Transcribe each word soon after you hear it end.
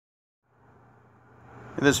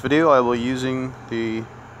In this video I will be using the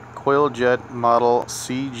Coil Jet model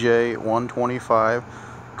CJ-125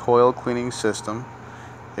 coil cleaning system.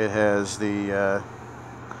 It has the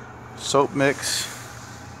soap mix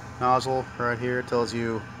nozzle right here. It tells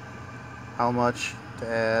you how much to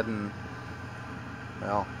add, and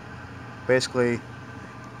well, basically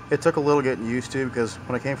it took a little getting used to because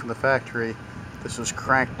when it came from the factory this was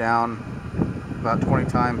cranked down about 20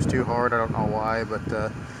 times too hard. I don't know why,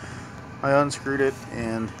 but I unscrewed it,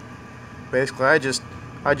 and basically I just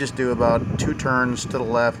do about 2 turns to the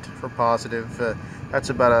left for positive.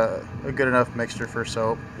 That's about a good enough mixture for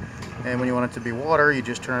soap. And when you want it to be water, you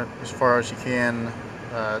just turn it as far as you can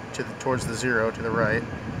towards the zero to the right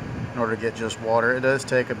in order to get just water. It does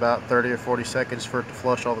take about 30 or 40 seconds for it to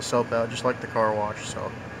flush all the soap out, just like the car wash.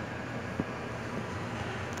 So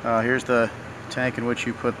here's the tank in which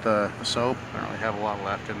you put the soap. I don't really have a lot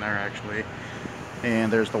left in there actually.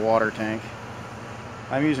 And there's the water tank.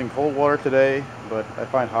 I'm using cold water today, but I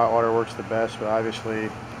find hot water works the best. But obviously,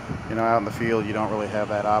 you know, out in the field you don't really have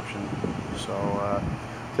that option. So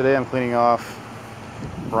today I'm cleaning off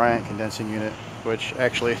Bryant condensing unit, which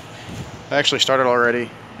actually started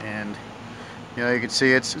already, and you know, you can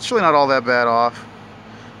see it's really not all that bad off.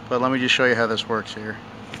 But let me just show you how this works here.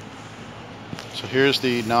 So here's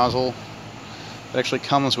the nozzle. It actually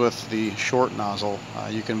comes with the short nozzle.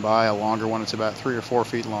 You can buy a longer one. It's about 3 or 4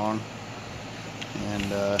 feet long, and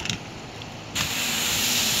it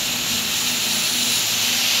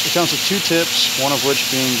comes with 2 tips, one of which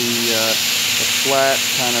being the flat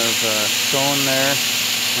kind of cone there,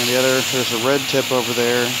 and the other, there's a red tip over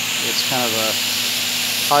there. It's kind of a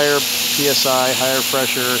higher PSI, higher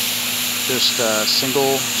pressure, just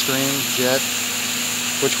single stream jet,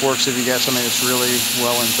 which works if you got something that's really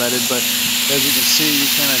well embedded. But as you can see, you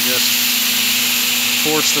kind of just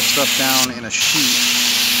force the stuff down in a sheet.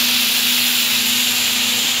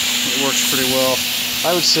 It works pretty well.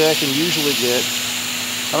 I would say I can usually get,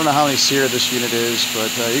 I don't know how many SEER this unit is,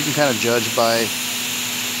 but you can kind of judge by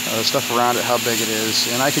the stuff around it how big it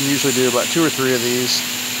is. And I can usually do about 2 or 3 of these,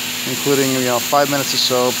 including, you know, 5 minutes of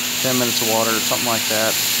soap, 10 minutes of water, something like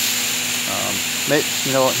that.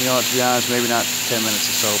 You know, to be honest, maybe not 10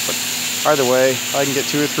 minutes of soap, but either way, I can get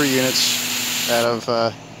 2 or 3 units out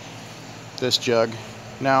of this jug.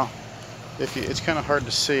 Now, it's kind of hard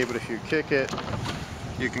to see, but if you kick it,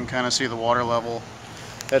 you can kind of see the water level.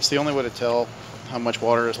 That's the only way to tell how much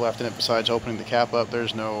water is left in it besides opening the cap up.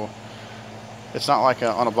 There's no, it's not like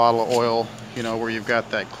on a bottle of oil, you know, where you've got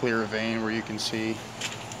that clear vein where you can see.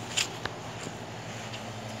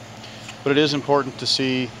 But it is important to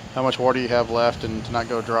see how much water you have left and to not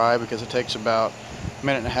go dry, because it takes about a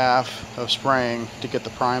minute and a half of spraying to get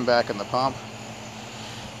the prime back in the pump.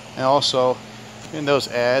 And also, in those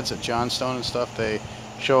ads at Johnstone and stuff, they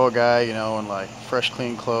show a guy, you know, in like fresh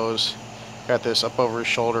clean clothes, got this up over his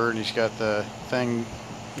shoulder, and he's got the thing,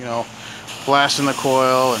 you know, blasting the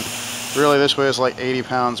coil, and really this weighs like 80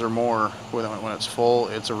 pounds or more when it's full.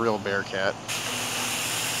 It's a real Bearcat.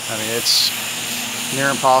 I mean, it's near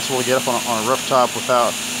impossible to get up on a rooftop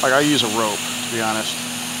without, like, I use a rope, to be honest.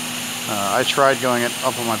 I tried going it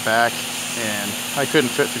up on my back and I couldn't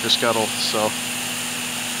fit through the scuttle. So,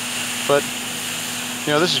 but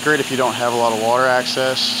you know, this is great if you don't have a lot of water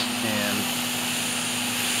access, and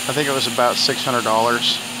I think it was about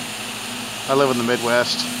 $600. I live in the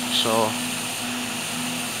Midwest, so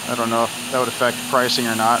I don't know if that would affect pricing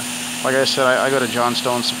or not. Like I said, I go to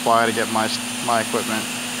Johnstone Supply to get my equipment.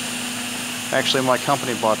 Actually, my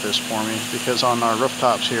company bought this for me because on our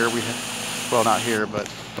rooftops here, we have, well, not here, but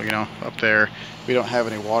you know, up there, we don't have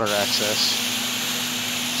any water access.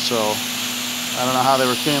 So I don't know how they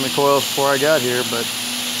were cleaning the coils before I got here, but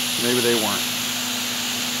maybe they weren't.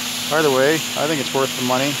 Either way, I think it's worth the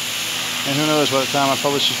money, and who knows, by the time I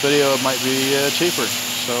publish this video, it might be cheaper.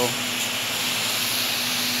 So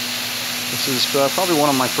this is probably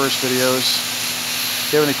one of my first videos.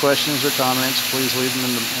 If you have any questions or comments, please leave them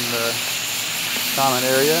in the comment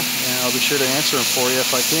area, and I'll be sure to answer them for you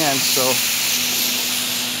if I can. So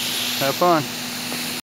have fun.